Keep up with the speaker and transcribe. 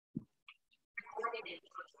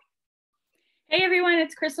Hey everyone,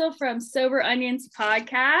 it's Crystal from Sober Onions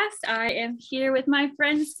Podcast. I am here with my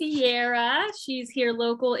friend Ciara. She's here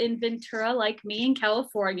local in Ventura, like me in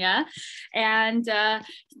California. And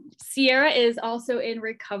Ciara is also in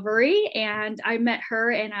recovery. And I met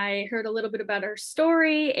her and I heard a little bit about her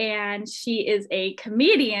story. And she is a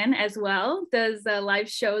comedian as well, does live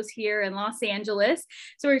shows here in Los Angeles.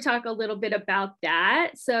 So we're going to talk a little bit about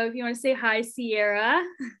that. So if you want to say hi, Ciara.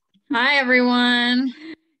 Hi, everyone.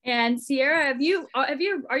 And Ciara, are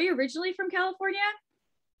you originally from California?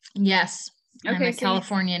 Yes, I'm Okay, a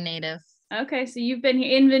California native Okay, so you've been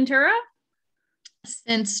in Ventura?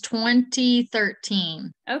 since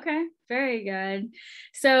 2013. Okay, very good.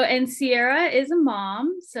 So, and Ciara is a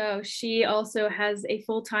mom, so she also has a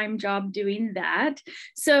full-time job doing that.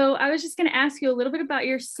 So, I was just going to ask you a little bit about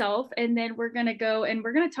yourself, and then we're going to go and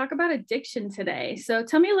we're going to talk about addiction today. So,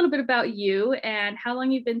 tell me a little bit about you and how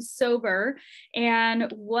long you've been sober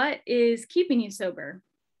and what is keeping you sober.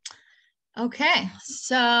 Okay,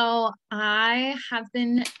 so I have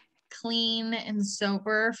been clean and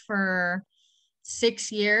sober for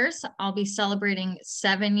 6 years. I'll be celebrating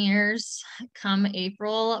 7 years come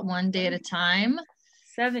April, one day at a time.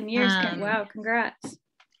 7 years. Wow, congrats.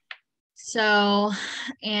 So,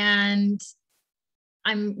 and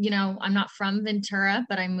I'm not from Ventura,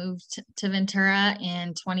 but I moved to Ventura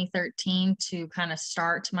in 2013 to kind of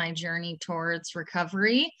start my journey towards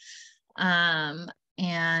recovery.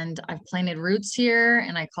 And I've planted roots here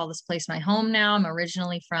and I call this place my home now. I'm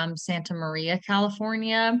originally from Santa Maria,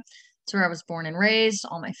 California. It's where I was born and raised.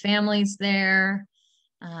 All my family's there.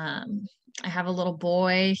 I have a little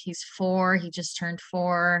boy. He's 4. He just turned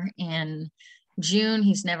 4 in June.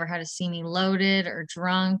 He's never had to see me loaded or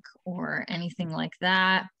drunk or anything like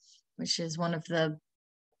that, which is one of the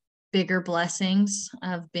bigger blessings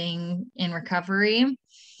of being in recovery.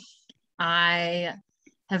 I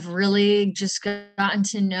have really just gotten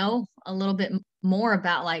to know a little bit more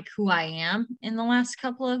about like who I am in the last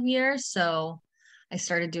couple of years. So I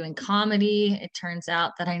started doing comedy. It turns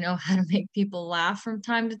out that I know how to make people laugh from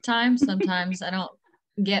time to time. Sometimes I don't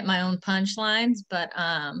get my own punchlines, but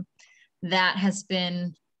that has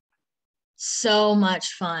been so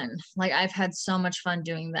much fun. Like I've had so much fun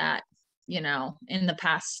doing that, in the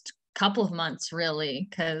past couple of months, really,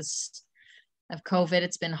 because of COVID.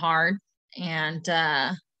 It's been hard. And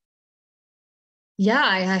I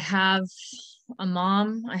have a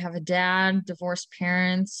mom, I have a dad, divorced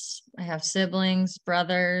parents, I have siblings,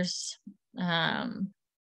 brothers. I'm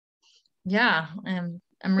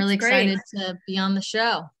really excited to be on the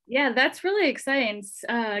show. Yeah, that's really exciting.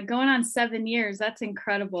 Going on 7 years, that's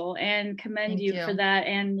incredible, and commend you for that.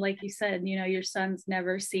 And like you said, your son's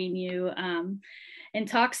never seen you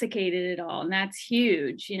intoxicated at all, and that's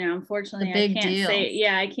huge. Unfortunately, I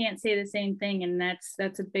can't say the same thing, and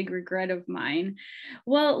that's a big regret of mine.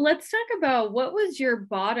 Well, let's talk about what was your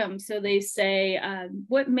bottom. So they say,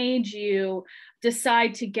 what made you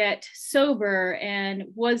decide to get sober, and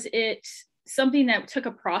was it something that took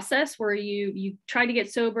a process where you tried to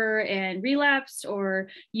get sober and relapsed, or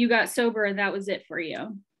you got sober and that was it for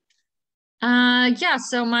you?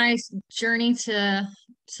 So my journey to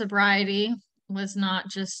sobriety was not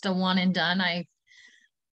just a one and done. I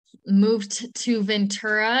moved to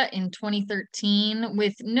Ventura in 2013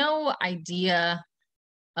 with no idea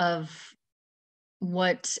of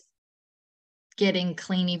what getting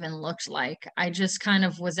clean even looked like. I just kind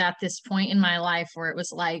of was at this point in my life where it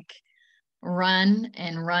was like run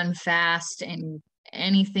and run fast and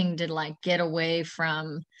anything to like get away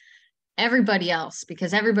from everybody else,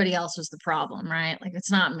 because everybody else was the problem, right? Like it's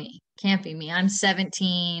not me, can't be me. I'm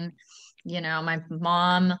 17.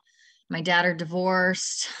 My dad are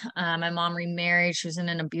divorced. My mom remarried. She was in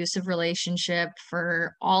an abusive relationship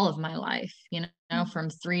for all of my life,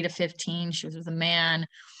 from 3 to 15. She was with a man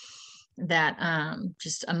that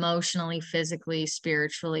just emotionally, physically,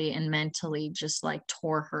 spiritually, and mentally just like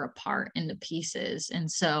tore her apart into pieces.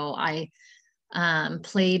 And so I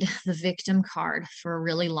played the victim card for a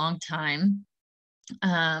really long time.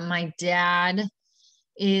 My dad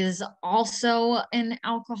is also an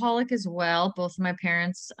alcoholic as well. Both of my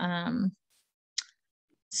parents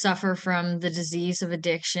suffer from the disease of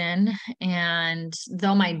addiction. And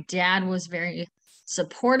though my dad was very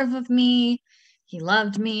supportive of me, he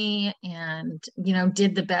loved me and,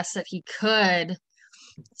 did the best that he could,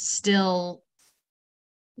 still,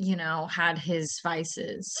 had his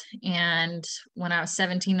vices. And when I was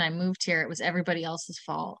 17, I moved here, it was everybody else's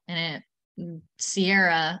fault. And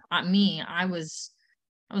Ciara, me, I was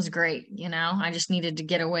great. I just needed to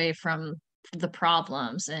get away from the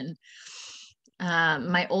problems. And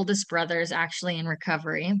my oldest brother is actually in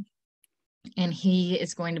recovery. and he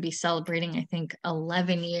is going to be celebrating, I think,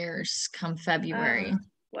 11 years come February.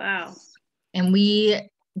 Wow. And we,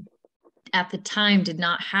 at the time, did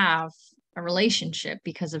not have a relationship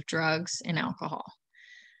because of drugs and alcohol.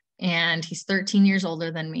 And he's 13 years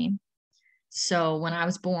older than me. So when I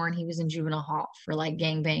was born, he was in juvenile hall for like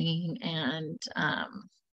gang banging. And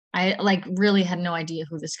I like really had no idea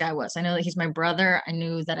who this guy was. I know that he's my brother. I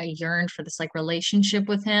knew that I yearned for this like relationship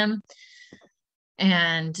with him.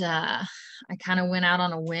 And I kind of went out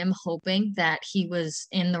on a whim hoping that he was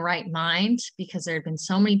in the right mind, because there had been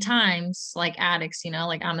so many times like addicts, you know,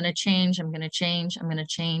 like I'm going to change, I'm going to change, I'm going to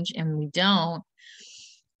change. And we don't.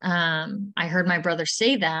 I heard my brother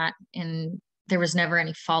say that, and there was never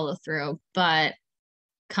any follow through. But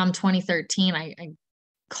come 2013, I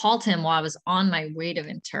called him while I was on my way to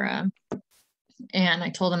Ventura, and I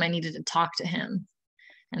told him I needed to talk to him.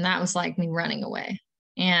 And that was like me running away.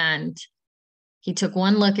 And he took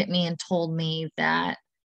one look at me and told me that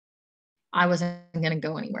I wasn't going to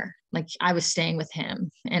go anywhere. Like I was staying with him.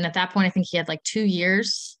 And at that point, I think he had like 2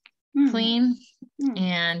 years clean.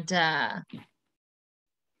 And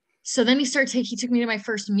so then he took me to my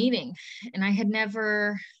first meeting, and I had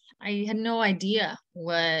no idea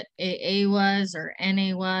what AA was or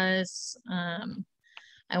NA was.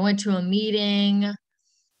 I went to a meeting.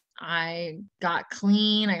 I got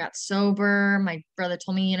clean. I got sober. My brother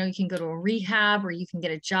told me, you know, you can go to a rehab or you can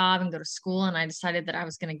get a job and go to school. And I decided that I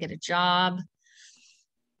was going to get a job.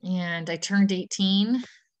 And I turned 18,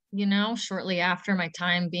 you know, shortly after my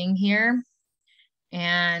time being here.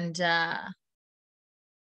 And,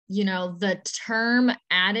 you know, the term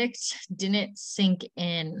addict didn't sink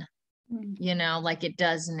in, you know, like it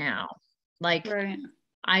does now. Like, right.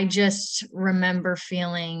 I just remember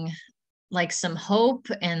feeling like some hope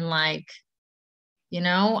and like, you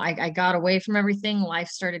know, I got away from everything. Life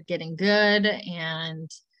started getting good, and,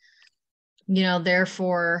 you know,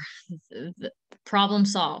 therefore the problem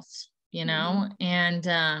solved, you know, and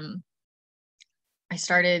I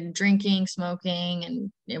started drinking, smoking, and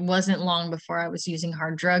it wasn't long before I was using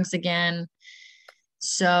hard drugs again.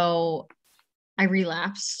 So I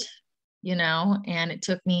relapsed, you know, and it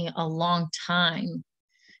took me a long time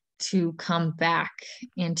to come back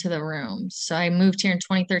into the room. So I moved here in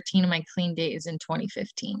 2013, and my clean date is in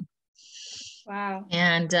 2015. Wow.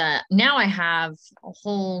 And now I have a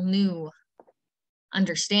whole new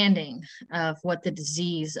understanding of what the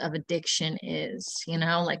disease of addiction is, you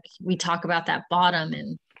know, like we talk about that bottom,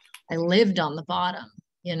 and I lived on the bottom,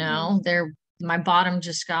 you know, my bottom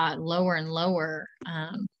just got lower and lower.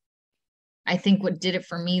 I think what did it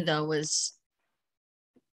for me though was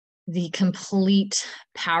the complete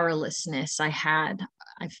powerlessness I had.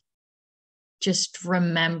 I just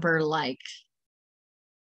remember like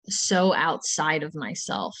so outside of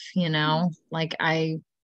myself, you know, like I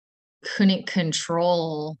couldn't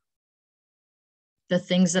control the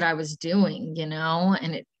things that I was doing, you know,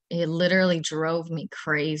 and it literally drove me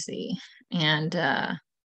crazy. And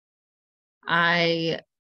I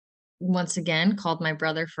once again called my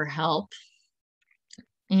brother for help,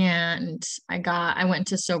 and I went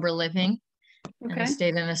to sober living. Okay. And I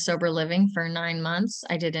stayed in a sober living for 9 months.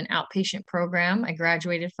 I did an outpatient program. I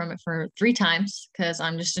graduated from it for 3 times because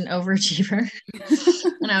I'm just an overachiever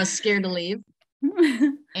and I was scared to leave.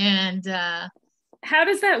 And how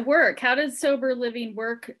does that work? How does sober living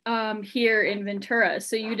work here in Ventura?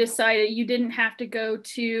 So you decided you didn't have to go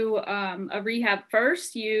to a rehab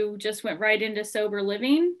first. You just went right into sober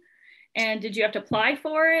living. And did you have to apply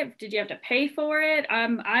for it? Did you have to pay for it?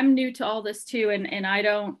 I'm new to all this too, and I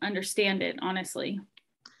don't understand it, honestly.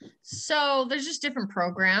 So there's just different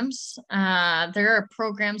programs. There are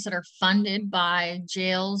programs that are funded by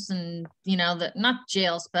jails, and, you know, that not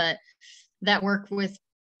jails, but that work with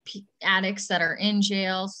addicts that are in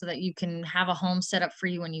jail so that you can have a home set up for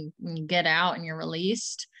you when you get out and you're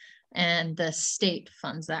released. And the state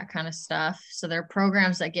funds that kind of stuff. So there are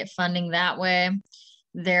programs that get funding that way.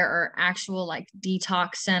 There are actual like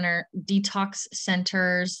detox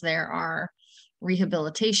centers. There are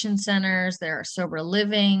rehabilitation centers. There are sober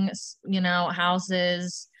living, you know,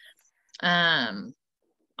 houses.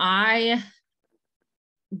 I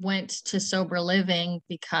went to sober living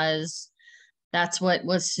because that's what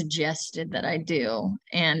was suggested that I do.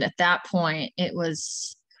 And at that point, I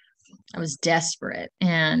was desperate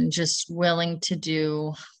and just willing to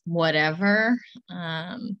do whatever.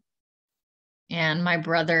 And my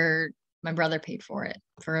brother paid for it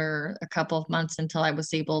for a couple of months until I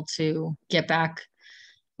was able to get back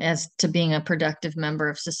as to being a productive member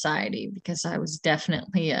of society, because I was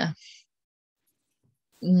definitely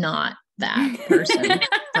not that person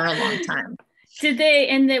for a long time.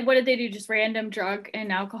 What did they do? Just random drug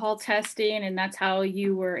and alcohol testing, and that's how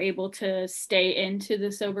you were able to stay into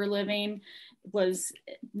the sober living, was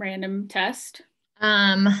random test?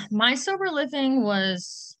 My sober living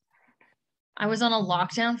was, I was on a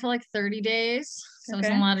lockdown for like 30 days. So I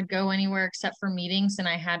wasn't allowed to go anywhere except for meetings, and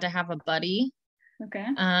I had to have a buddy. Okay.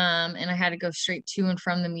 And I had to go straight to and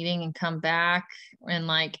from the meeting and come back. And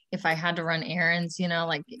like, if I had to run errands, you know,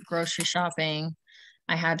 like grocery shopping,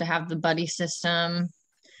 I had to have the buddy system.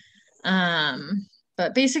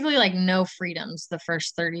 But basically like no freedoms the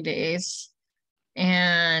first 30 days.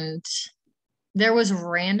 And there was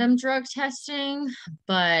random drug testing,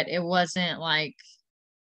 but it wasn't like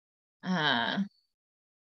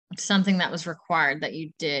something that was required that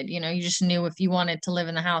you did. You know, you just knew if you wanted to live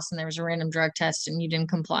in the house and there was a random drug test and you didn't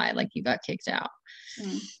comply, like you got kicked out.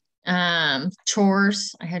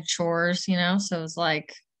 Chores, I had chores, you know, so it was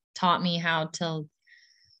like taught me how to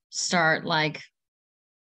start like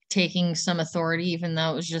taking some authority, even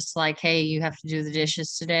though it was just like, hey, you have to do the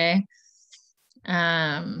dishes today.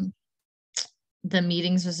 The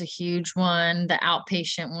meetings was a huge one. The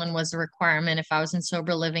outpatient one was a requirement. If I was in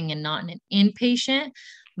sober living and not an inpatient,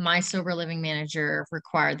 my sober living manager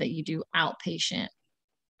required that you do outpatient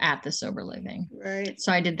at the sober living. Right.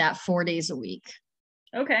 So I did that 4 days a week.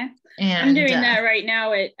 Okay. And I'm doing that right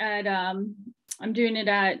now I'm doing it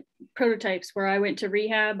at Prototypes, where I went to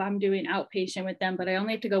rehab. I'm doing outpatient with them, but I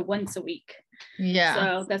only have to go once a week.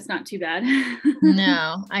 Yeah. So that's not too bad.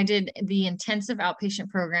 No, I did the intensive outpatient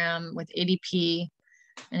program with ADP,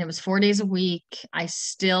 and it was 4 days a week. I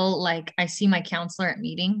still I see my counselor at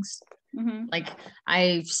meetings. Like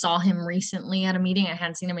I saw him recently at a meeting. I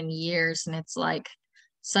hadn't seen him in years, and it's like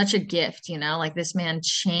such a gift, you know, like this man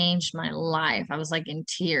changed my life. I was like in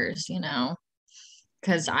tears, you know,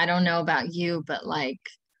 because I don't know about you, but like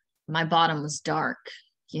my bottom was dark,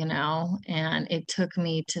 you know, and it took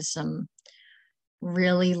me to some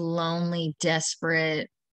really lonely, desperate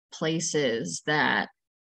places that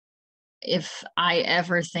if I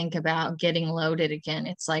ever think about getting loaded again,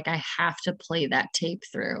 it's like I have to play that tape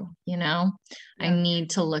through, you know? Yeah. I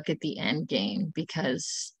need to look at the end game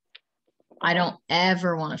because I don't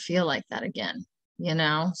ever want to feel like that again. You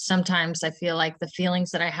know, sometimes I feel like the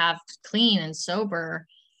feelings that I have clean and sober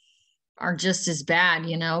are just as bad,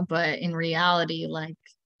 you know, but in reality, like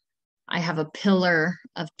I have a pillar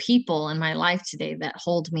of people in my life today that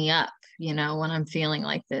hold me up, you know, when I'm feeling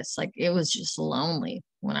like this. Like it was just lonely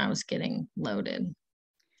when I was getting loaded.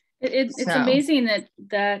 It's amazing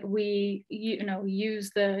that we, you know,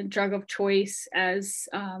 use the drug of choice as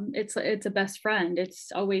it's a best friend.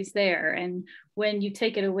 It's always there, and when you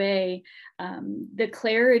take it away, the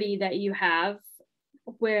clarity that you have,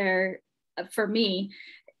 where for me,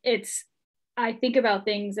 I think about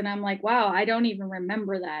things and I'm like, wow, I don't even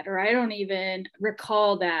remember that, or I don't even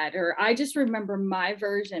recall that, or I just remember my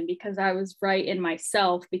version because I was right in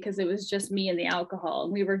myself, because it was just me and the alcohol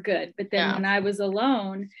and we were good. But then when I was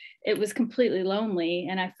alone, it was completely lonely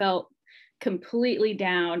and I felt completely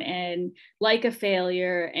down and like a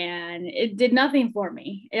failure, and it did nothing for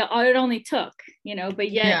me. It only took, you know,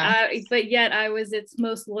 but yet I was its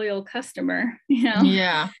most loyal customer, you know?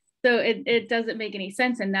 Yeah. So it doesn't make any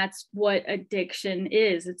sense. And that's what addiction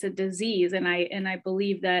is. It's a disease. And I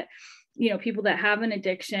believe that, you know, people that have an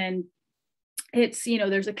addiction, it's, you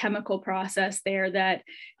know, there's a chemical process there that,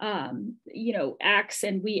 you know, acts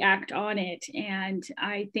and we act on it. And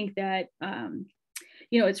I think that,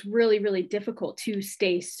 you know, it's really, really difficult to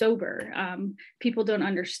stay sober. People don't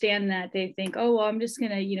understand that. They think, oh, well, I'm just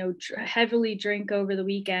going to, you know, heavily drink over the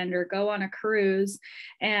weekend or go on a cruise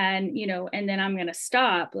and, you know, and then I'm going to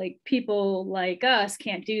stop. Like people like us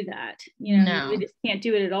can't do that. You know, we just can't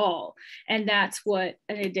do it at all. And that's what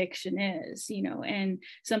an addiction is, you know, and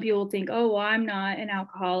some people think, oh, well, I'm not an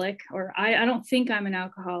alcoholic, or I don't think I'm an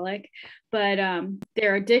alcoholic, but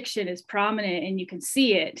their addiction is prominent and you can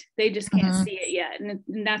see it. They just can't see it yet.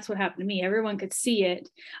 And that's what happened to me. Everyone could see it.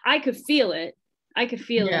 I could feel it.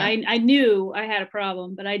 it. I knew I had a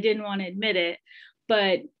problem, but I didn't want to admit it.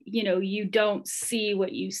 But, you know, you don't see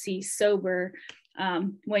what you see sober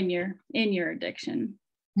when you're in your addiction.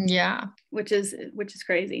 Yeah. Which is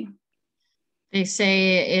crazy. They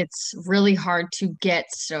say it's really hard to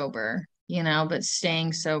get sober, you know, but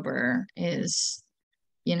staying sober is,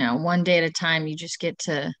 you know, one day at a time. You just get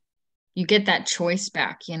that choice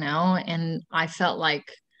back, you know. And I felt like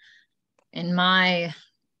in my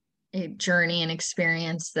journey and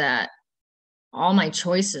experience that all my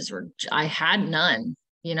choices I had none,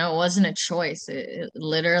 you know. It wasn't a choice. It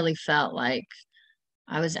literally felt like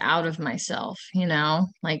I was out of myself, you know,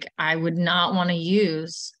 like I would not want to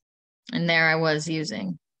use, and there I was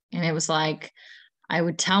using, And it was like, I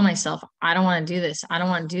would tell myself, I don't want to do this. I don't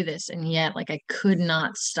want to do this. And yet, like, I could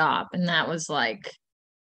not stop. And that was like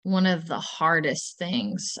one of the hardest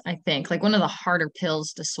things, I think, like one of the harder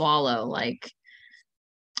pills to swallow, like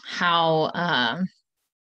how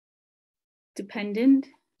dependent,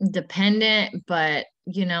 but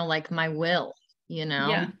like my will,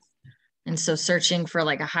 yeah. And so searching for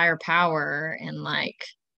like a higher power and like,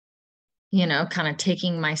 kind of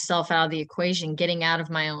taking myself out of the equation, getting out of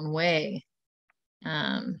my own way,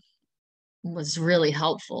 was really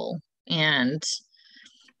helpful. And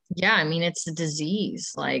yeah, I mean, it's a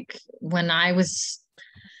disease. Like when I was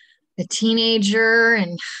a teenager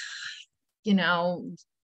and, you know,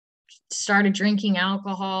 started drinking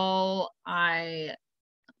alcohol,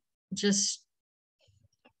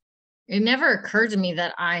 it never occurred to me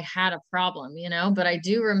that I had a problem, but I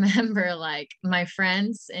do remember like my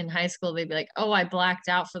friends in high school, they'd be like, oh, I blacked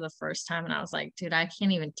out for the first time. And I was like, dude, I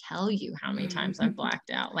can't even tell you how many times I've blacked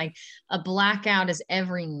out. Like a blackout is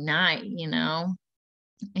every night,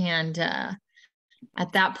 And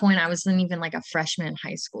at that point, I wasn't even like a freshman in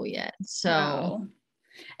high school yet. So, wow.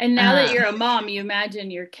 And now that you're a mom, you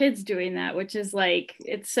imagine your kids doing that, which is like,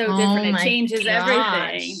 it's so different. It changes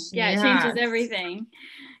everything. Yeah, it changes everything.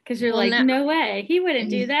 Because you're like, no way, he wouldn't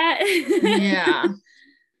do that. Yeah.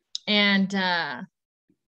 And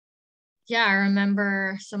yeah, I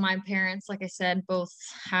remember, so my parents, like I said, both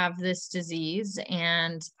have this disease.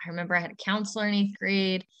 And I remember I had a counselor in 8th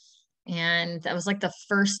grade. And that was like the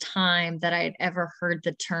first time that I had ever heard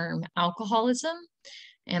the term alcoholism.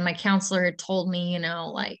 And my counselor had told me,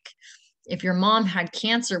 like, if your mom had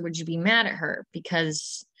cancer, would you be mad at her?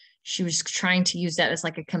 Because she was trying to use that as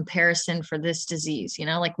like a comparison for this disease,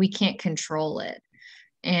 like we can't control it.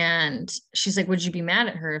 And she's like, would you be mad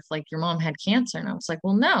at her if like your mom had cancer? And I was like,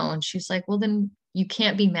 well, no. And she's like, well, then you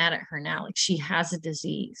can't be mad at her now. Like she has a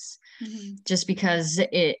disease. Just because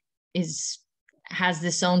it has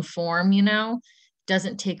this own form,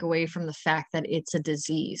 doesn't take away from the fact that it's a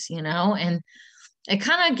disease, and it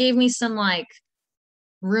kind of gave me some like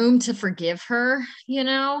room to forgive her,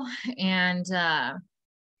 and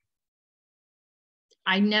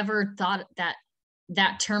I never thought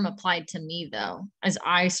that term applied to me though, as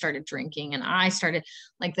I started drinking and I started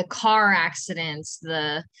like the car accidents,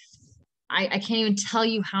 I can't even tell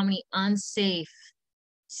you how many unsafe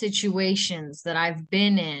situations that I've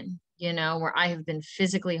been in, where I have been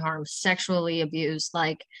physically harmed, sexually abused,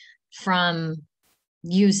 like from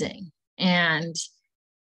using. And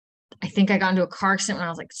I think I got into a car accident when I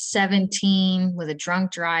was like 17 with a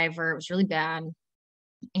drunk driver. It was really bad.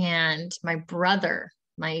 And my brother,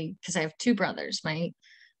 because I have two brothers,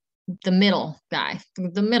 the middle guy,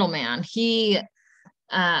 the middleman, he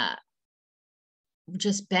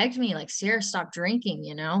just begged me, like, Ciara, stop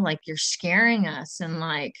drinking, like you're scaring us. And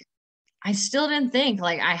like, I still didn't think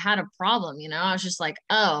like I had a problem, I was just like,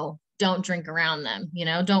 oh, don't drink around them,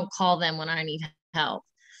 don't call them when I need help.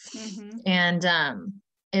 And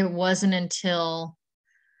it wasn't until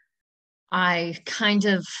I kind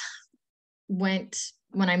of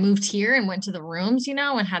when I moved here and went to the rooms,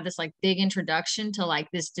 and had this like big introduction to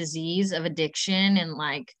like this disease of addiction and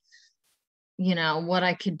like, what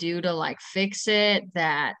I could do to like fix it,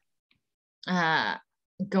 that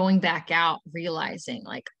going back out, realizing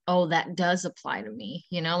like, oh, that does apply to me,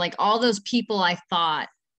 like all those people I thought,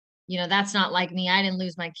 that's not like me. I didn't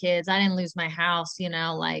lose my kids. I didn't lose my house,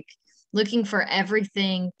 like looking for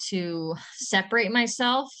everything to separate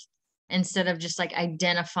myself instead of just like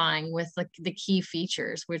identifying with like the key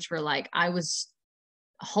features, which were like, I was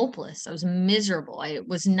hopeless. I was miserable. I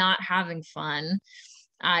was not having fun.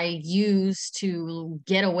 I used to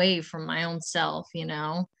get away from my own self,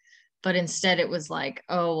 but instead it was like,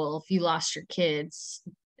 oh, well, if you lost your kids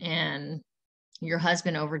and your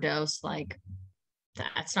husband overdosed, like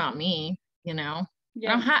that's not me, Yeah.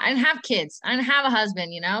 I didn't have kids. I didn't have a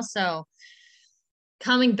husband, so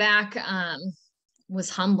coming back was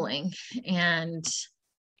humbling and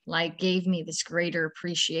like gave me this greater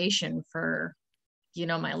appreciation for,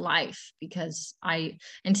 my life, because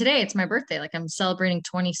and today it's my birthday, like I'm celebrating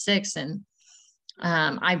 26, and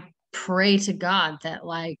I pray to God that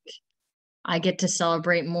like I get to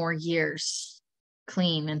celebrate more years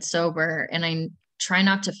clean and sober, and I try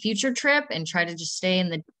not to future trip and try to just stay in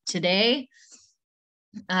the today,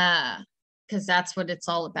 because that's what it's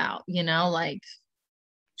all about, like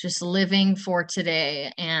just living for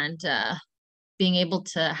today and being able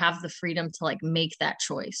to have the freedom to like make that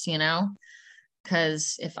choice,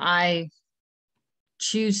 because if I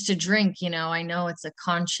choose to drink, I know it's a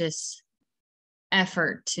conscious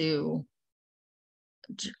effort to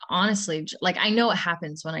honestly, like I know what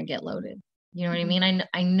happens when I get loaded. You know what I mean?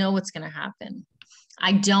 I know what's going to happen.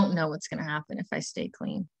 I don't know what's going to happen if I stay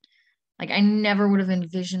clean. Like, I never would have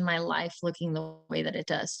envisioned my life looking the way that it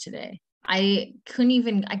does today. I can't,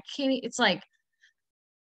 it's like,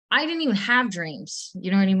 I didn't even have dreams.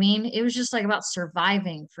 You know what I mean? It was just like about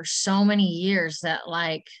surviving for so many years that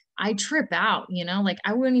like I trip out, you know, like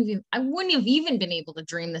I wouldn't have even been able to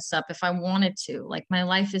dream this up if I wanted to. Like, my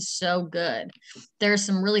life is so good. There's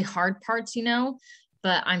some really hard parts, you know,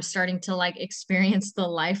 but I'm starting to like experience the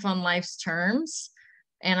life on life's terms,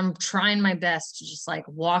 and I'm trying my best to just like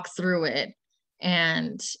walk through it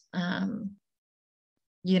and,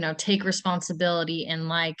 you know, take responsibility and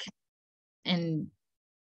like, and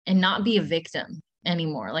not be a victim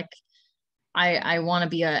anymore. Like, I want to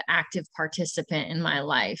be an active participant in my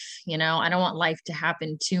life. You know, I don't want life to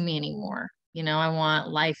happen to me anymore. You know, I want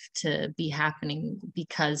life to be happening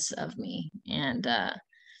because of me. And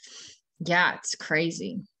yeah, it's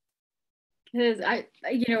crazy. Because I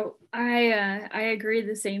agree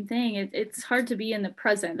the same thing. It's hard to be in the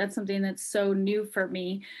present. That's something that's so new for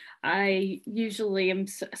me. I usually am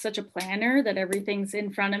such a planner that everything's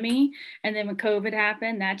in front of me. And then when COVID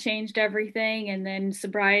happened, that changed everything. And then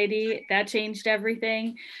sobriety, that changed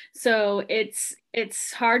everything. So it's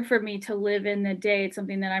hard for me to live in the day. It's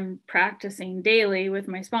something that I'm practicing daily with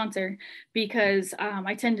my sponsor, because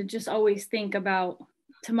I tend to just always think about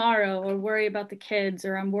tomorrow, or worry about the kids,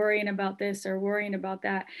 or I'm worrying about this or worrying about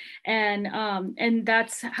that. And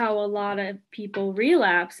that's how a lot of people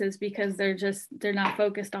relapse, is because they're not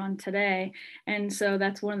focused on today. And so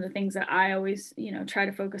that's one of the things that I always, try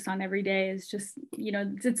to focus on every day, is just,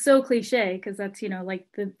 it's so cliche, because that's, like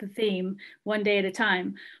the theme, one day at a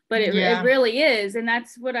time, but it really is. And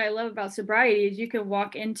that's what I love about sobriety, is you can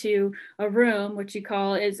walk into a room, which you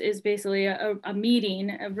call is basically a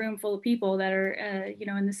meeting, a room full of people that are,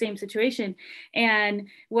 in the same situation. And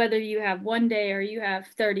whether you have one day or you have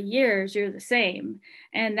 30 years, you're the same.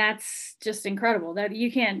 And that's just incredible, that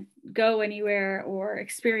you can't go anywhere or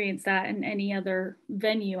experience that in any other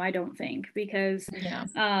venue, I don't think, because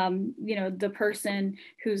the person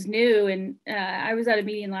who's new, and I was at a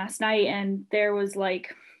meeting last night, and there was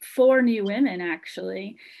like 4 new women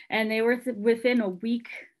actually, and they were within a week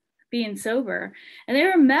being sober, and they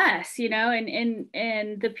were a mess,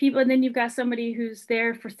 and the people, and then you've got somebody who's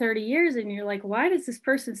there for 30 years, and you're like, why does this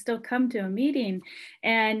person still come to a meeting?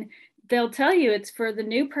 And they'll tell you it's for the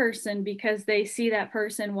new person, because they see that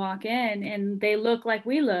person walk in and they look like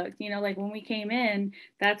we looked, like when we came in,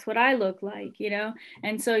 that's what I look like,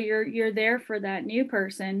 and so you're there for that new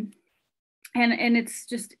person. And it's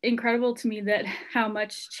just incredible to me that how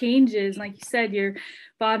much changes. Like you said, your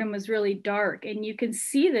bottom was really dark, and you can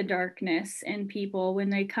see the darkness in people when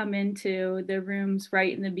they come into the rooms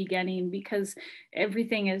right in the beginning, because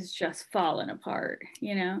everything is just fallen apart,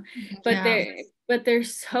 but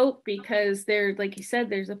there's hope, because there, like you said,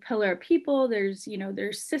 there's a pillar of people, there's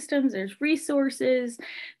systems, there's resources,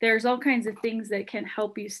 there's all kinds of things that can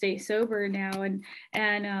help you stay sober now.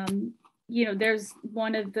 And there's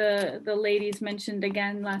one of the ladies mentioned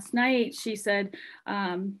again last night. She said,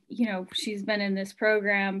 she's been in this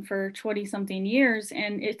program for 20 something years,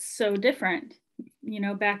 and it's so different.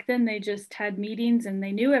 Back then they just had meetings and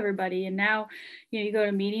they knew everybody. And now, you go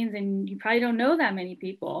to meetings and you probably don't know that many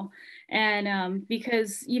people. And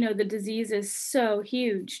because, the disease is so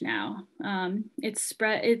huge now,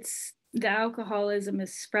 the alcoholism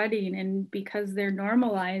is spreading, and because they're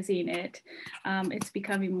normalizing it, it's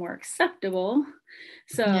becoming more acceptable.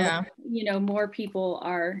 So, more people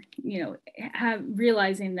are,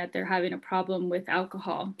 realizing that they're having a problem with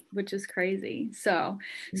alcohol, which is crazy. So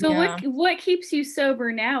what keeps you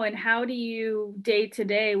sober now, and how do you day to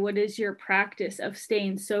day, what is your practice of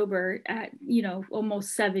staying sober at,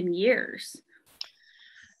 almost 7 years?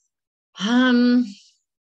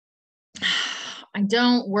 I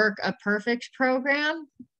don't work a perfect program,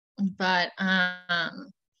 but I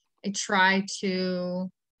try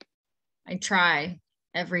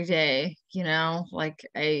every day, like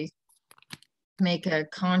I make a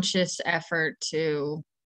conscious effort to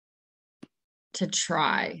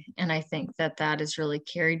try. And I think that has really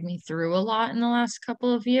carried me through a lot in the last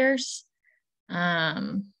couple of years.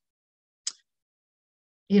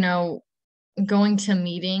 Going to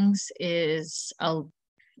meetings is a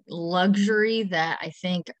luxury that I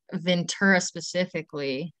think Ventura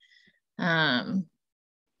specifically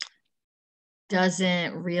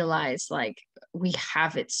doesn't realize, like, we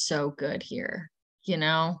have it so good here.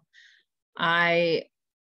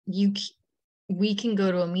 We can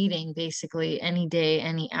go to a meeting basically any day,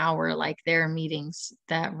 any hour. Like, there are meetings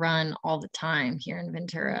that run all the time here in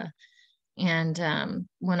Ventura. And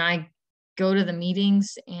when I go to the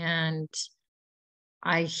meetings and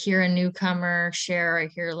I hear a newcomer share, I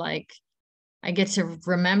hear like, I get to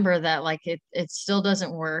remember that like it still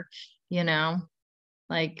doesn't work, you know,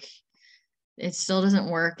 like it still doesn't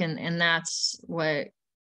work. And that's what,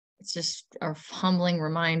 it's just a humbling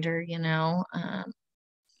reminder, you know.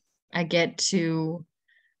 I get to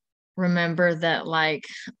remember that like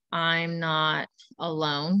I'm not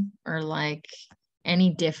alone or like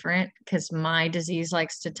any different, because my disease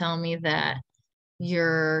likes to tell me that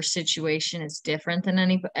your situation is different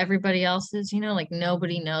than everybody else's, you know, like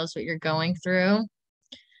nobody knows what you're going through.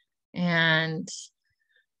 And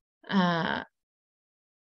uh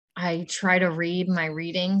I try to read my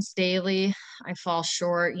readings daily. I fall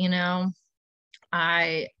short, you know.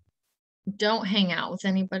 I don't hang out with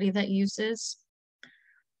anybody that uses.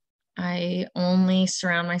 I only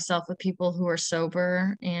surround myself with people who are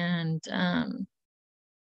sober, and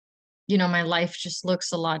you know, my life just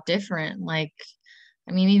looks a lot different. Like,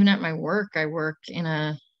 I mean, even at my work, I work in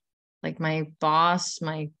a, like my boss,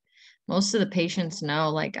 most of the patients know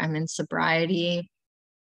like I'm in sobriety.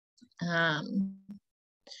 Um,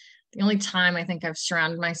 the only time I think I've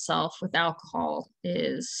surrounded myself with alcohol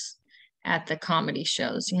is at the comedy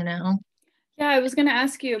shows, you know? Yeah, I was going to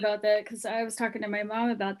ask you about that because I was talking to my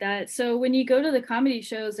mom about that. So when you go to the comedy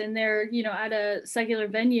shows and they're, you know, at a secular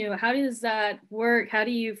venue, how does that work? How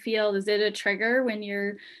do you feel? Is it a trigger when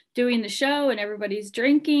you're doing the show and everybody's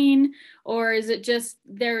drinking, or is it just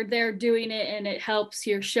they're doing it and it helps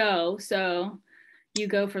your show, so you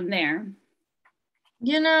go from there?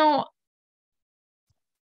 You know,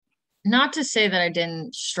 not to say that I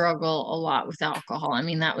didn't struggle a lot with alcohol. I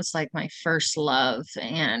mean, that was like my first love,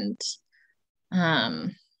 and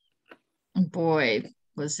um boy,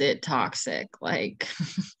 was it toxic. Like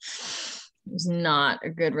it was not a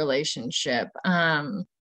good relationship.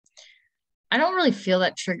 I don't really feel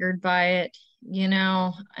that triggered by it, you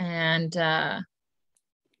know, and I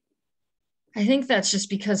think that's just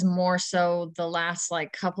because more so the last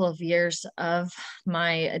like couple of years of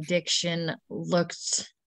my addiction looked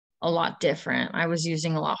a lot different. I was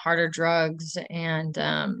using a lot harder drugs, and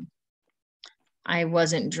I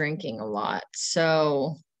wasn't drinking a lot.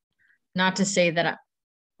 So, not to say that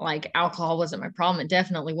like alcohol wasn't my problem. It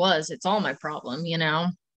definitely was. It's all my problem, you know.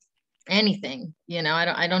 Anything, you know.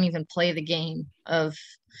 I don't even play the game of,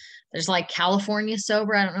 there's like California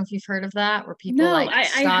sober. I don't know if you've heard of that, where people No, like I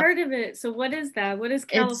stop. heard of it. So what is that? What is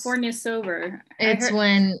It's California sober? I it's heard.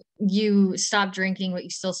 when you stop drinking but you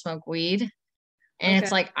still smoke weed. And Okay.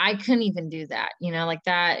 it's like I couldn't even do that, you know, like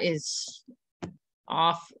that is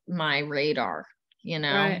off my radar, you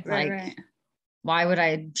know, Right, right, like right. why would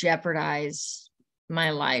I jeopardize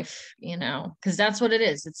my life, you know? Because that's what it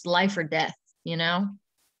is. It's life or death, you know?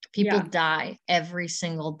 People Yeah. die every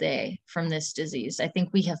single day from this disease. I think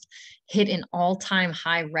we have hit an all-time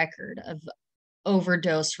high record of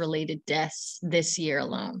overdose related deaths this year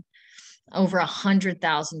alone. Over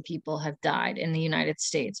 100,000 people have died in the United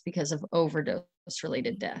States because of overdose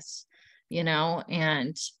related deaths, you know?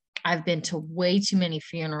 And I've been to way too many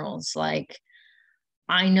funerals. Like,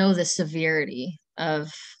 I know the severity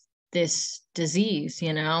of this disease,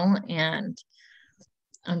 you know? And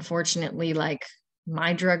unfortunately, like,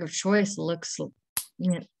 my drug of choice looks,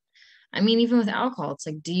 you know, I mean, even with alcohol, it's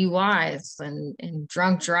like DUIs and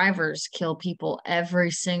drunk drivers kill people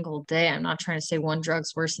every single day. I'm not trying to say one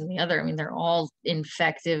drug's worse than the other. I mean, they're all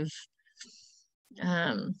infective.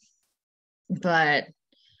 Um, but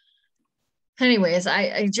anyways,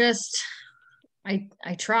 I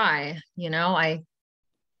try, you know,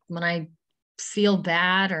 when I feel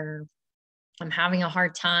bad or I'm having a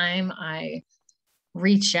hard time, I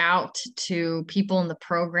reach out to people in the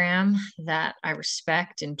program that I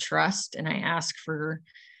respect and trust, and I ask for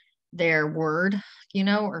their word, you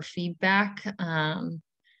know, or feedback.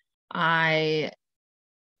 I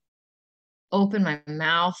open my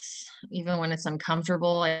mouth even when it's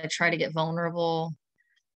uncomfortable. I try to get vulnerable.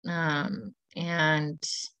 And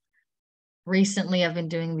recently I've been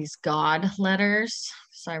doing these God letters.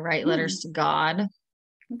 So I write letters to God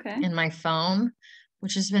Okay. in my phone,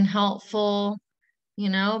 which has been helpful, you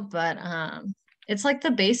know, but it's like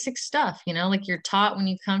the basic stuff, you know, like you're taught when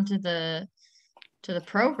you come to the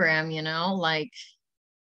program, you know, like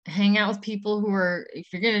hang out with people who are,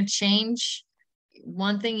 if you're going to change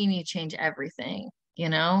one thing, you need to change everything, you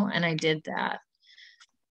know, and I did that.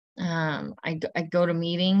 I go to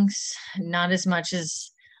meetings, not as much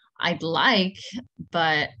as I'd like,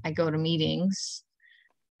 but I go to meetings.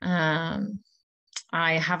 um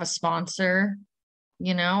I have a sponsor,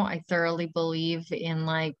 you know. I thoroughly believe in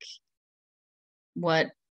like what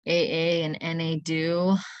AA and NA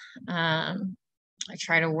do. I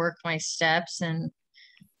try to work my steps and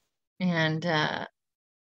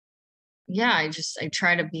yeah, I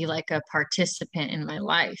try to be like a participant in my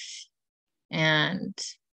life, and,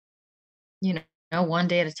 you know, one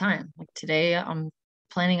day at a time. Like today, I'm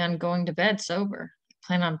planning on going to bed sober. I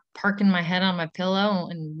plan on parking my head on my pillow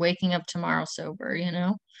and waking up tomorrow sober, you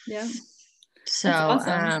know? Yeah. So, That's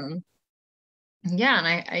awesome. Yeah.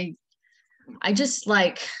 And I just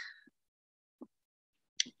like,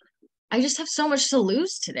 I just have so much to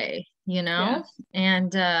lose today, you Yeah. know?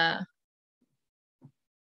 And,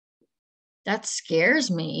 that scares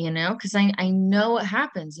me, you know, because I know what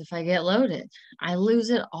happens if I get loaded. I lose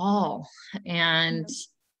it all. And Yeah.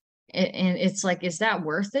 and it's like, is that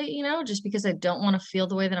worth it? You know, just because I don't want to feel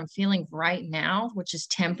the way that I'm feeling right now, which is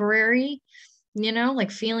temporary, you know,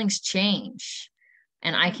 like feelings change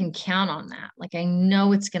and I can count on that. Like I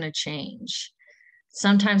know it's going to change.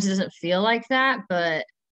 Sometimes it doesn't feel like that, but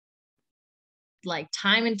like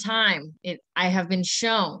time and time, I have been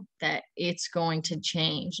shown that it's going to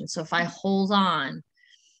change. And so if I hold on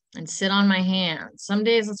and sit on my hands, some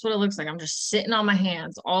days that's what it looks like. I'm just sitting on my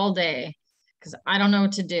hands all day because I don't know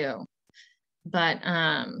what to do. But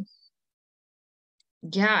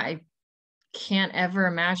yeah, I can't ever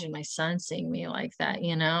imagine my son seeing me like that,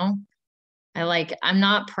 you know? I'm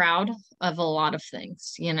not proud of a lot of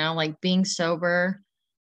things, you know, like being sober,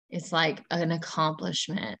 it's like an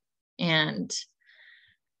accomplishment. And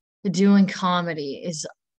doing comedy is,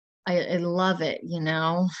 I love it, you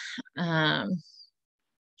know? Um,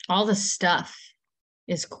 all the stuff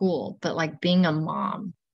is cool, but like being a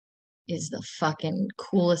mom is the fucking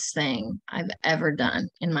coolest thing I've ever done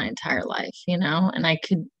in my entire life, you know? And I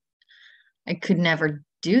could never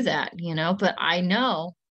do that, you know, but I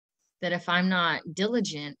know that if I'm not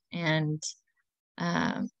diligent and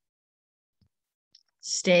um,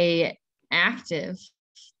 stay active,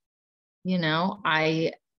 you know,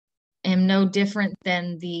 I am no different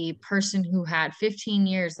than the person who had 15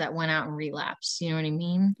 years that went out and relapsed. You know what I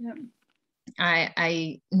mean? Yep.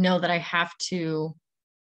 I know that I have to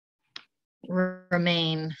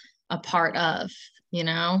remain a part of, you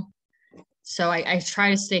know? So I try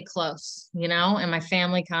to stay close, you know, and my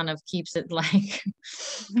family kind of keeps it like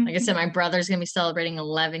I said, my brother's gonna be celebrating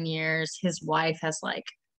 11 years. His wife has like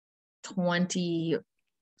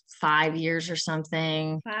 25 years or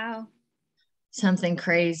something, Wow. something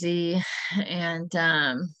crazy. And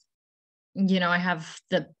you know, I have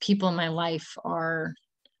the people in my life are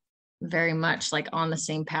very much like on the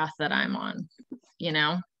same path that I'm on, you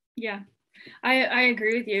know? Yeah. I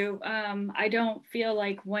agree with you. I don't feel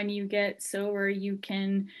like when you get sober, you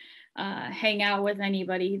can hang out with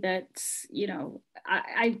anybody that's, you know,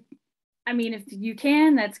 I mean, if you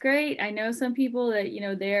can, that's great. I know some people that, you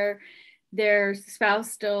know, their spouse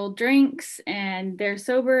still drinks and they're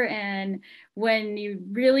sober, and when you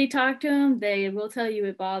really talk to them, they will tell you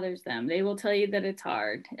it bothers them. They will tell you that it's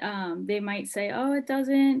hard. They might say, oh, it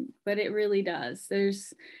doesn't, but it really does.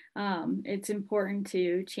 It's important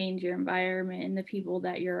to change your environment and the people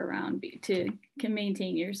that you're around to can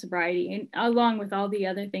maintain your sobriety, and along with all the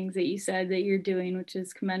other things that you said that you're doing, which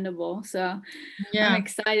is commendable. So I'm Yeah.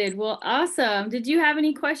 excited. Well, awesome. Did you have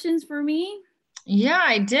any questions for me? Yeah,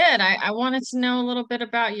 I did. I wanted to know a little bit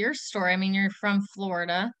about your story. I mean, you're from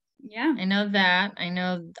Florida. Yeah. I know that. I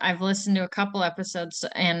know I've listened to a couple episodes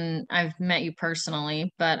and I've met you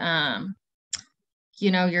personally, but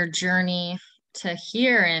you know, your journey to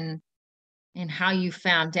here and how you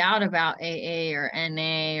found out about AA or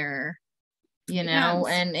NA or you Yeah. know,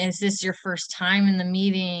 and is this your first time in the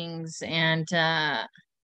meetings and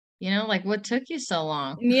you know, like what took you so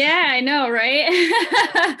long? Yeah, I know, right?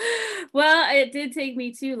 Well, it did take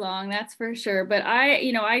me too long, that's for sure. But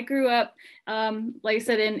I grew up, like I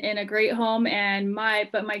said, in a great home, and my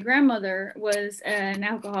grandmother was an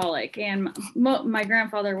alcoholic, and my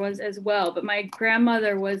grandfather was as well. But my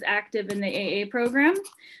grandmother was active in the AA program.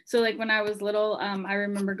 So like when I was little, I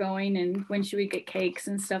remember going and when she would get cakes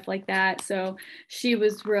and stuff like that. So she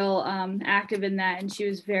was real active in that, and she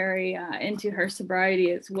was very into her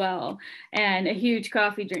sobriety as well, and a huge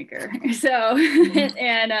coffee drinker. So,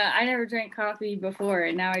 and I never drank coffee before,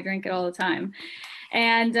 and now I drink it all the time.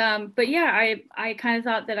 And but yeah, I kind of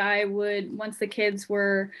thought that I would, once the kids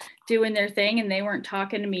were doing their thing and they weren't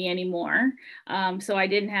talking to me anymore. So I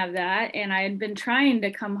didn't have that, and I had been trying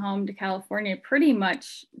to come home to California pretty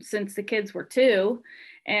much since the kids were 2,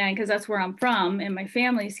 and because that's where I'm from and my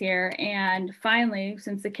family's here. And finally,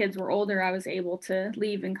 since the kids were older, I was able to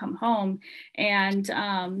leave and come home. And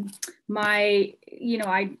my, you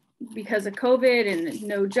know, because of COVID and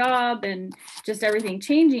no job and just everything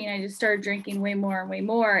changing, I just started drinking way more and way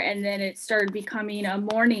more. And then it started becoming a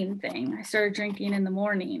morning thing. I started drinking in the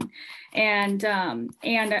morning, and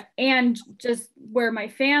just where my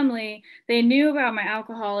family, they knew about my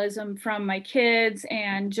alcoholism from my kids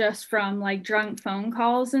and just from like drunk phone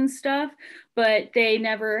calls and stuff, but they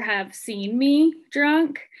never have seen me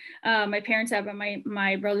drunk. My parents haven't,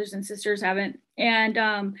 my brothers and sisters haven't.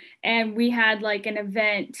 And we had like an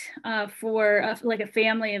event for like a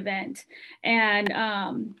family event, and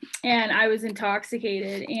I was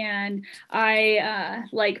intoxicated, and I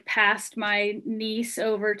like passed my niece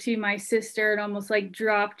over to my sister and almost like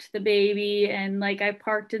dropped the baby, and like I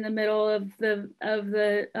parked in the middle of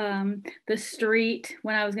the street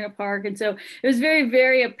when I was going to park. And so it was very,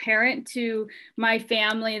 very apparent to my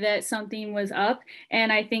family that something was up.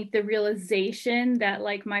 And I think the realization that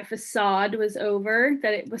like my facade was over,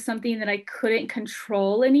 that it was something that I couldn't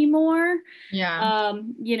control anymore. Yeah.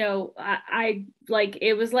 You know, I like,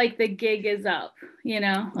 it was like the gig is up, you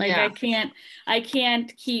know, like I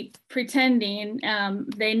can't keep pretending.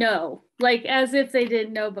 They know, like as if they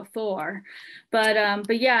didn't know before. But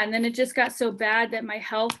yeah, and then it just got so bad that my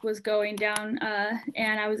health was going down,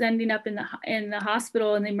 and I was ending up in the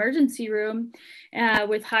hospital, in the emergency room,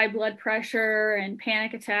 with high blood pressure and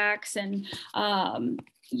panic attacks, and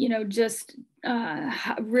you know, just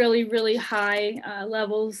really, really high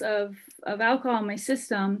levels of alcohol in my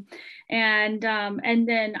system. And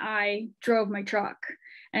then I drove my truck.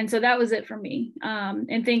 And so that was it for me.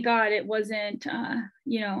 And thank God it wasn't,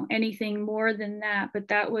 you know, anything more than that, but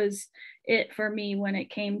that was it for me when it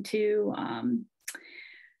came to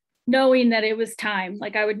knowing that it was time.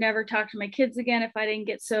 Like I would never talk to my kids again if I didn't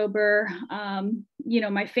get sober. You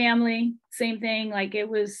know, my family, same thing. Like it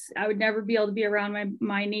was, I would never be able to be around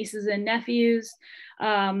my nieces and nephews.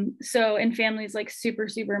 So, and family is like super,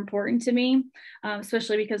 super important to me,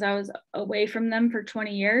 especially because I was away from them for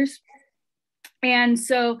 20 years. And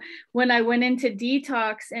so when I went into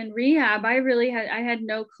detox and rehab, I had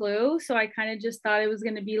no clue. So I kind of just thought it was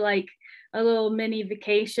going to be like a little mini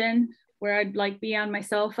vacation where I'd like be on my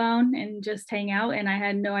cell phone and just hang out. And I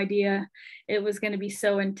had no idea it was going to be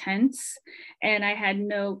so intense. And I had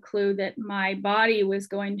no clue that my body was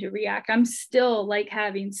going to react. I'm still like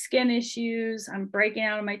having skin issues. I'm breaking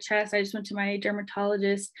out of my chest. I just went to my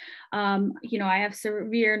dermatologist. You know, I have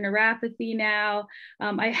severe neuropathy now.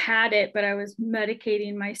 I had it, but I was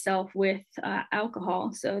medicating myself with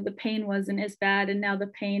alcohol. So the pain wasn't as bad. And now the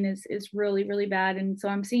pain is really, really bad. And so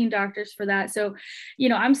I'm seeing doctors for that. So, you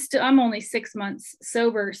know, I'm only 6 months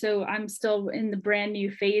sober. So I'm still in the brand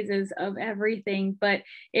new phases of everything, but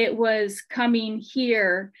it was coming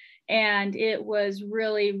here, and it was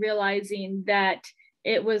really realizing that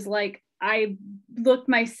it was like, I looked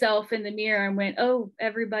myself in the mirror and went, oh,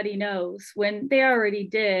 everybody knows, when they already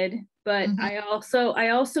did. But mm-hmm. I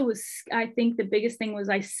also was, I think the biggest thing was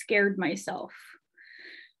I scared myself.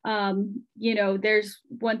 You know, there's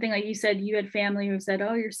one thing, like you said, you had family who said,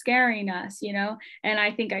 oh, you're scaring us, you know, and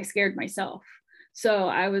I think I scared myself. So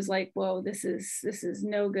I was like, whoa, this is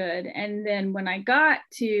no good. And then when I got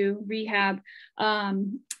to rehab,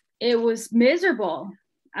 it was miserable.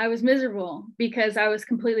 I was miserable because I was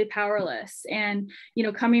completely powerless. And, you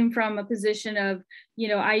know, coming from a position of, you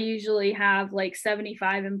know, I usually have like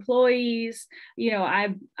 75 employees, you know,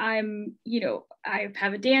 I'm, you know, I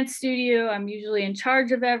have a dance studio. I'm usually in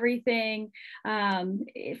charge of everything.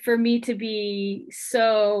 For me to be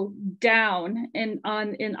so down and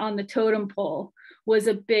on the totem pole was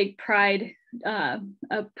a big pride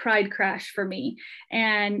crash for me.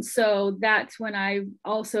 And so that's when I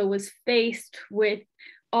also was faced with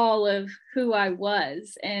all of who I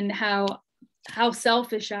was and how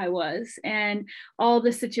selfish I was and all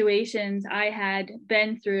the situations I had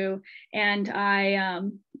been through. And I,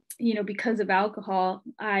 you know, because of alcohol,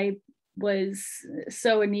 I was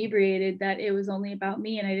so inebriated that it was only about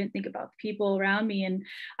me, and I didn't think about the people around me. And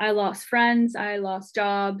I lost friends, I lost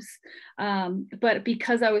jobs, but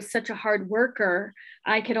because I was such a hard worker,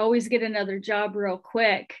 I could always get another job real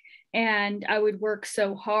quick, and I would work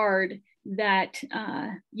so hard that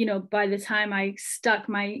you know, by the time I stuck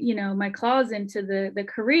my claws into the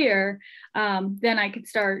career, then I could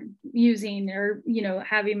start using or, you know,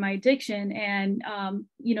 having my addiction. And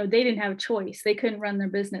you know, they didn't have a choice. They couldn't run their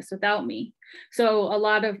business without me. So a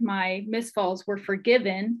lot of my misfalls were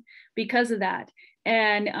forgiven because of that.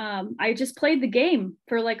 And I just played the game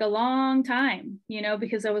for like a long time, you know,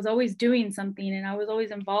 because I was always doing something and I was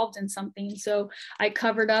always involved in something. So I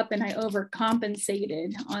covered up and I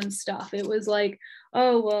overcompensated on stuff. It was like,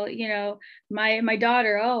 oh, well, you know, my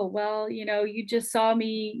daughter, oh, well, you know, you just saw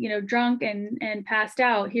me, you know, drunk and passed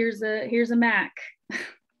out. Here's a Mac.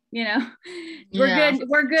 You know,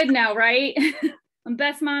 we're good now, right? I'm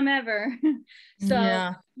best mom ever.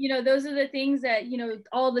 So, you know, those are the things that, you know,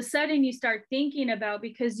 all of a sudden you start thinking about,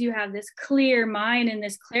 because you have this clear mind and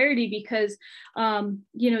this clarity, because,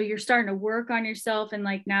 you know, you're starting to work on yourself. And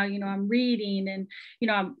like now, you know, I'm reading and, you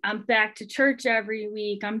know, I'm back to church every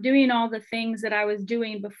week. I'm doing all the things that I was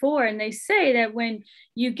doing before. And they say that when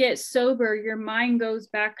you get sober, your mind goes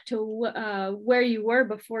back to where you were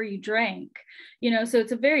before you drank, you know, so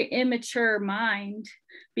it's a very immature mind,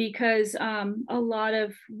 because a lot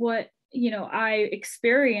of what, you know, I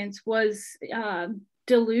experienced was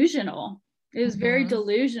delusional. It was very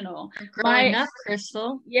delusional. Growing up,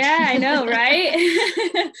 Crystal. Yeah, I know,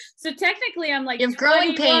 right? So technically I'm like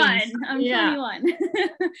 21. I'm 21.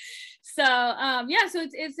 So yeah, so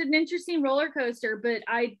it's an interesting roller coaster, but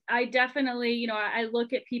I definitely, you know, I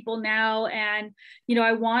look at people now and, you know,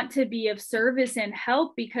 I want to be of service and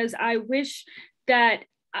help, because I wish that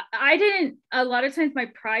I didn't, a lot of times my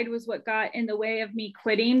pride was what got in the way of me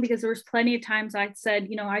quitting, because there was plenty of times I said,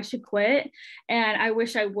 you know, I should quit, and I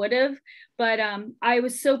wish I would have, but I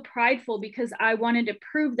was so prideful because I wanted to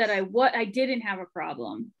prove that I didn't have a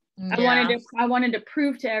problem. I wanted to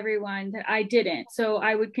prove to everyone that I didn't. So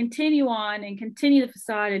I would continue on and continue the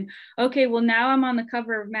facade, and okay, well now I'm on the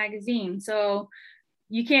cover of magazine, so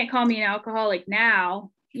you can't call me an alcoholic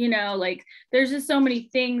now. You know, like there's just so many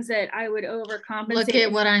things that I would overcompensate. Look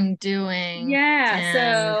at what I'm doing.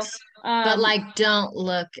 Yeah. So, but like, don't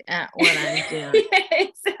look at what I'm doing.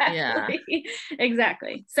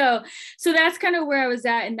 Exactly. So that's kind of where I was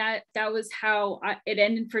at. And that was how it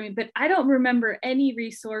ended for me. But I don't remember any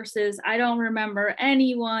resources. I don't remember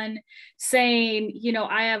anyone saying, you know,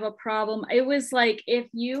 I have a problem. It was like, if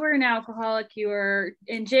you were an alcoholic, you were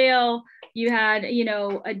in jail, you had, you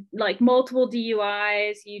know, like multiple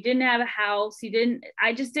DUIs, you didn't have a house,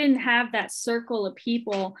 I just didn't have that circle of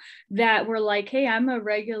people that were like, hey, I'm a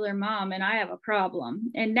regular mom and I have a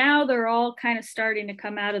problem. And now they're all kind of starting to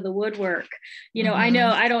come out of the woodwork. You know, I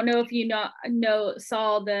don't know if you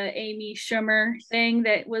saw the Amy Schumer thing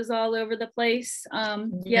that was all over the place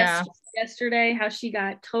yesterday, how she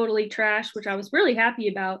got totally trashed, which I was really happy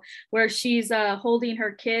about, where she's holding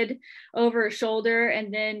her kid over her shoulder,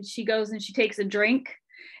 and then she goes and she takes a drink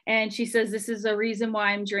and she says, this is the reason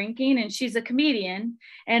why I'm drinking. And she's a comedian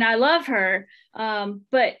and I love her,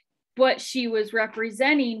 but what she was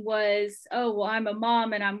representing was, oh, well, I'm a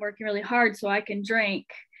mom and I'm working really hard so I can drink.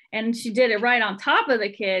 And she did it right on top of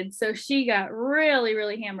the kids. So she got really,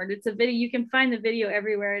 really hammered. It's a video. You can find the video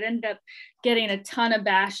everywhere. It ended up getting a ton of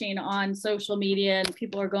bashing on social media and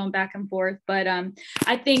people are going back and forth. But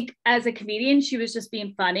I think as a comedian, she was just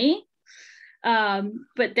being funny.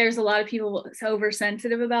 But there's a lot of people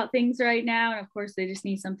oversensitive about things right now, and of course they just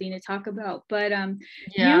need something to talk about. But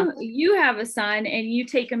you have a son and you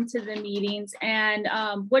take him to the meetings, and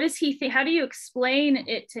what does he think? How do you explain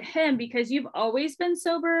it to him, because you've always been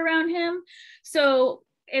sober around him? So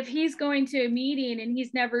if he's going to a meeting and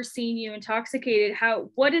he's never seen you intoxicated,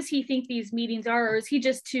 what does he think these meetings are? Or is he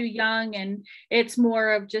just too young and it's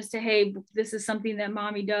more of just hey, this is something that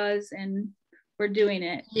mommy does and we're doing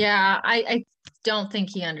it? Yeah, I don't think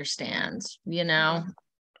he understands, you know.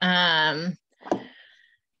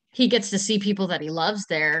 He gets to see people that he loves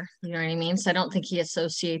there, you know what I mean? So I don't think he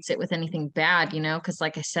associates it with anything bad, you know, because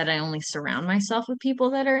like I said, I only surround myself with people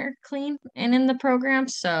that are clean and in the program.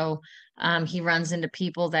 So he runs into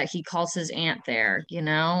people that he calls his aunt there, you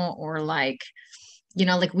know, or like, you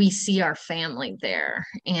know, like we see our family there.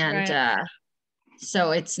 And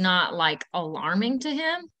so it's not like alarming to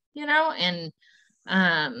him, you know. And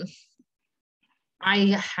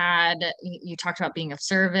you talked about being of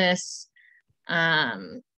service.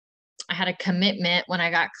 I had a commitment when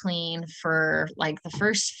I got clean for like the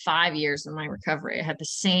first 5 years of my recovery. I had the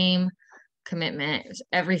same commitment. It was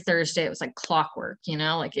every Thursday. It was like clockwork, you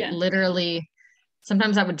know, like it literally,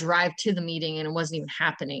 sometimes I would drive to the meeting and it wasn't even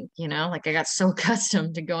happening, you know, like I got so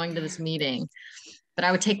accustomed to going to this meeting. But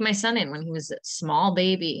I would take my son in when he was a small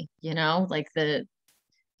baby, you know, like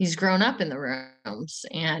he's grown up in the rooms.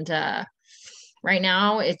 And right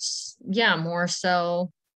now it's more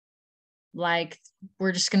so like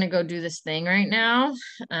we're just gonna go do this thing right now.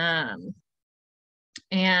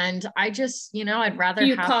 And I just, you know, I'd rather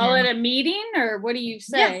you call it a meeting, or what do you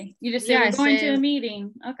say? You just say we're going to a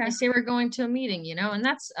meeting. Okay. I say we're going to a meeting, you know, and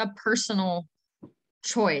that's a personal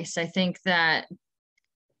choice. I think that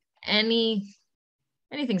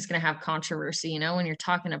anything's going to have controversy, you know, when you're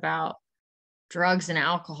talking about drugs and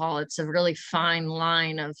alcohol. It's a really fine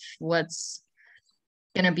line of what's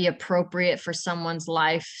going to be appropriate for someone's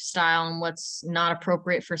lifestyle and what's not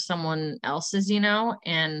appropriate for someone else's, you know.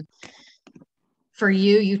 And for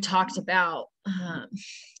you talked about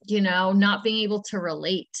you know, not being able to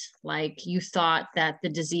relate. Like, you thought that the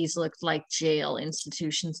disease looked like jail,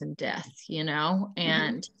 institutions, and death, you know.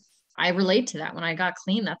 And I relate to that. When I got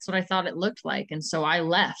clean, that's what I thought it looked like. And so I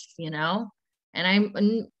left, you know.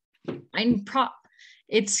 And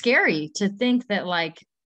it's scary to think that, like,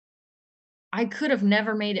 I could have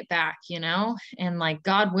never made it back, you know. And, like,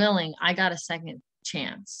 God willing, I got a second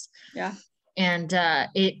chance. Yeah. And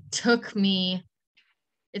it took me,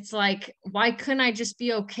 it's like, why couldn't I just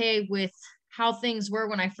be okay with how things were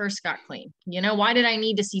when I first got clean? You know, why did I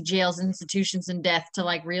need to see jails, institutions, and death to,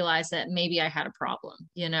 like, realize that maybe I had a problem,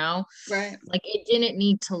 you know? Right. Like, it didn't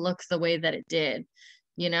need to look the way that it did,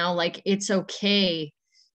 you know. Like, it's okay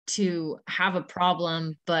to have a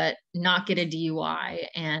problem, but not get a DUI,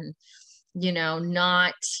 and, you know,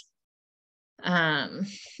 not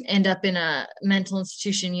end up in a mental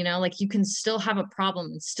institution, you know. Like, you can still have a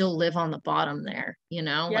problem and still live on the bottom there, you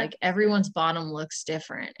know. Yeah. Like, everyone's bottom looks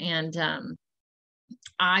different. And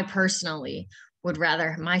I personally would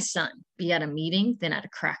rather my son be at a meeting than at a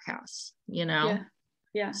crack house, you know.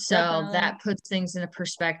 Yeah, so definitely. That puts things into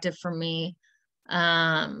perspective for me.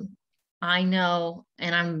 I know,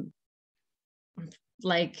 and I'm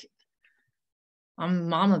like, I'm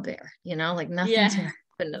mama bear, you know, like, nothing's gonna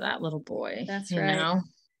happen to that little boy. That's you right. know.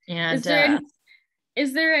 And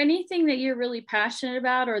is there anything that you're really passionate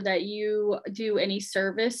about, or that you do any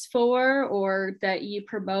service for, or that you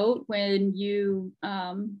promote when you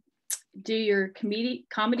do your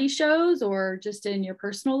comedy shows, or just in your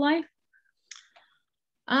personal life?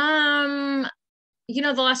 You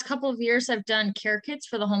know, the last couple of years I've done care kits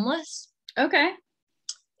for the homeless. Okay.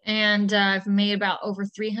 And I've made about over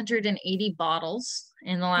 380 bottles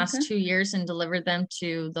in the last 2 years and delivered them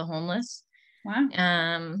to the homeless. Wow.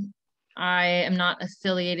 I am not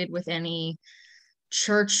affiliated with any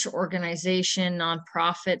church, organization,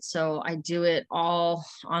 nonprofit, so I do it all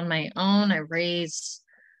on my own.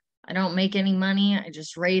 I don't make any money. I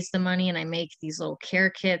just raise the money, and I make these little care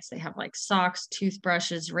kits. They have, like, socks,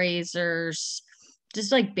 toothbrushes, razors,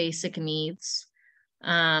 just, like, basic needs.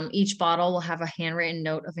 Each bottle will have a handwritten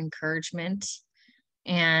note of encouragement.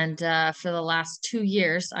 And for the last 2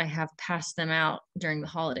 years, I have passed them out during the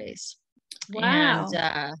holidays. Wow.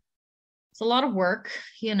 And it's a lot of work,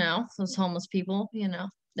 you know. Those homeless people, you know,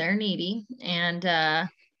 they're needy. And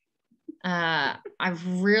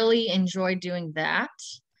I've really enjoyed doing that.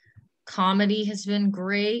 Comedy has been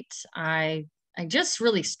great. I'm just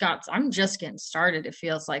getting started, it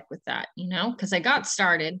feels like, with that, you know, because I got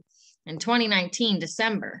started in 2019,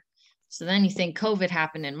 December. So then you think COVID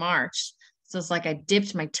happened in March. So it's like I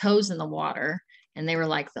dipped my toes in the water, and they were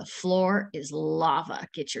like, the floor is lava.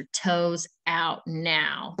 Get your toes out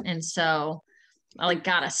now. And so I, like,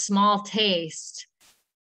 got a small taste,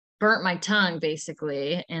 burnt my tongue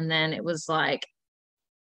basically. And then it was like,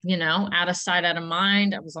 you know, out of sight, out of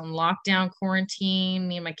mind. I was on lockdown quarantine.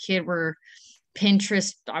 Me and my kid were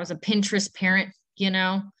Pinterest. I was a Pinterest parent, you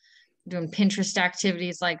know, doing Pinterest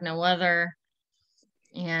activities like no other.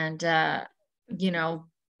 And, you know,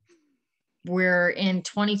 we're in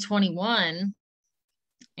 2021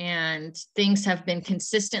 and things have been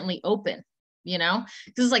consistently open, you know,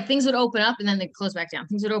 because it's like things would open up and then they'd close back down.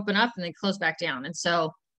 Things would open up and they'd close back down. And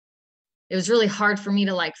so it was really hard for me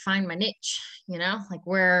to, like, find my niche, you know, like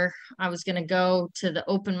where I was going to go to the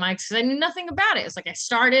open mics, because I knew nothing about it. It's like I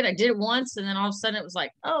did it once, and then all of a sudden it was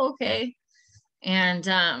like, oh, okay. And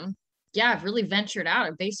yeah, I've really ventured out.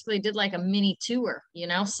 I basically did like a mini tour, you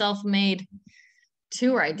know, self-made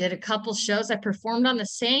tour. I did a couple shows. I performed on the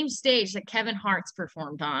same stage that Kevin Hart's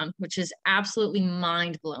performed on, which is absolutely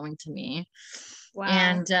mind-blowing to me. Wow.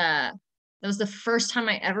 And that was the first time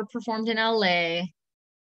I ever performed in LA.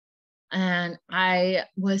 And I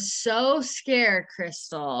was so scared,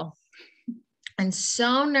 Crystal, and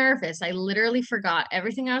so nervous. I literally forgot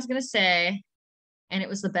everything I was going to say. And it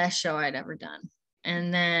was the best show I'd ever done.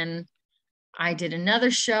 And then I did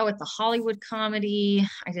another show at the Hollywood Comedy.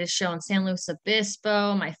 I did a show in San Luis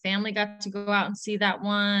Obispo. My family got to go out and see that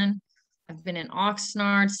one. I've been in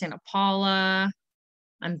Oxnard, Santa Paula.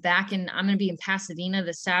 I'm going to be in Pasadena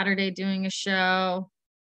this Saturday doing a show.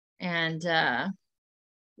 And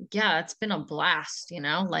yeah, it's been a blast, you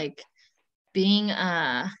know, like, being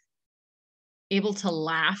able to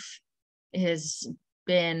laugh has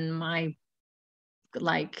been my,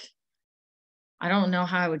 like, I don't know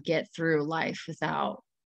how I would get through life without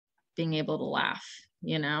being able to laugh,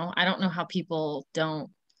 you know? I don't know how people don't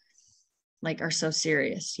like are so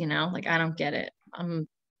serious, you know? Like I don't get it. I'm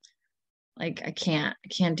like I can't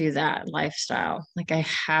do that lifestyle. Like I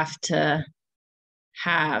have to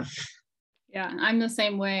have. Yeah, I'm the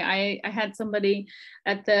same way. I had somebody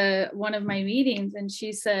at the one of my meetings, and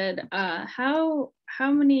she said, how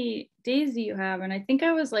many days do you have? And I think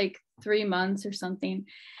I was like 3 months or something.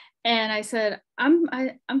 And I said, I'm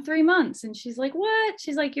 3 months. And she's like, what?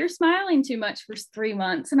 She's like, you're smiling too much for 3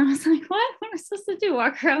 months. And I was like, what am I supposed to do?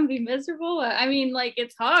 Walk around and be miserable? I mean, like,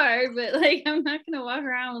 it's hard, but like, I'm not going to walk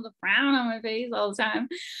around with a frown on my face all the time.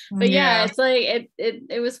 But yeah, it's like,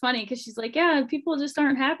 it was funny because she's like, yeah, people just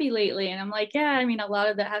aren't happy lately. And I'm like, yeah, I mean, a lot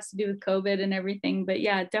of that has to do with COVID and everything. But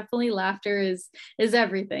yeah, definitely laughter is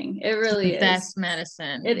everything. It really is. Best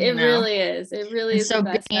medicine. It really is. It really is. So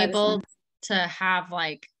the best being able medicine. to have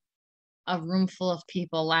like a room full of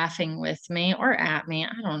people laughing with me or at me,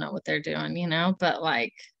 I don't know what they're doing, you know, but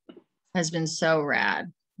like has been so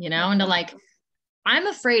rad, you know, and to like, I'm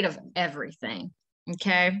afraid of everything.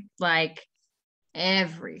 Okay. Like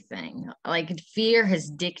everything, like fear has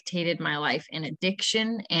dictated my life in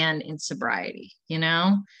addiction and in sobriety, you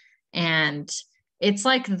know, and it's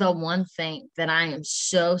like the one thing that I am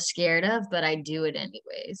so scared of, but I do it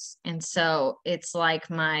anyways. And so it's like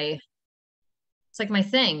my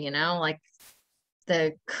thing, you know, like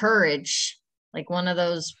the courage, like one of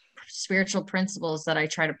those spiritual principles that I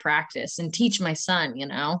try to practice and teach my son, you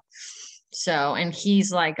know. So, and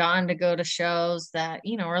he's like gone to go to shows that,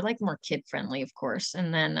 you know, are like more kid friendly, of course.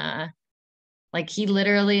 And then like he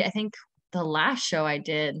literally, I think the last show I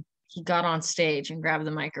did, he got on stage and grabbed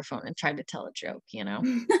the microphone and tried to tell a joke, you know.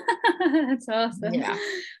 That's awesome. Yeah.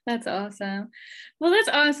 That's awesome. Well, that's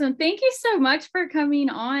awesome. Thank you so much for coming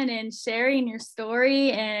on and sharing your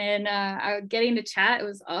story and getting to chat. It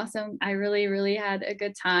was awesome. I really, really had a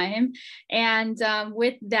good time. And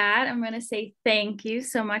with that, I'm going to say thank you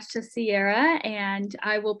so much to Ciara. And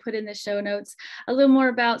I will put in the show notes a little more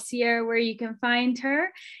about Ciara, where you can find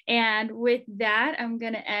her. And with that, I'm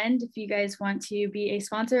going to end. If you guys want to be a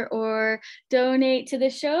sponsor or donate to the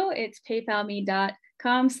show, it's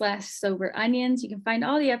paypal.com/soberonions. You can find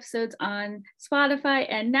all the episodes on Spotify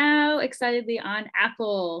and now excitedly on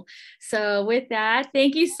Apple. So with that,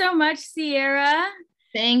 thank you so much, Ciara.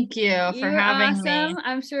 Thank you for having me.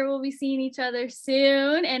 I'm sure we'll be seeing each other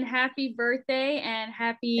soon, and happy birthday and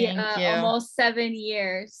happy almost 7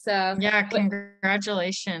 years. So yeah,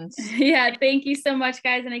 congratulations. Yeah, thank you so much,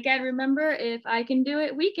 guys. And again, remember, if I can do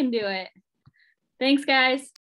it, we can do it. Thanks, guys.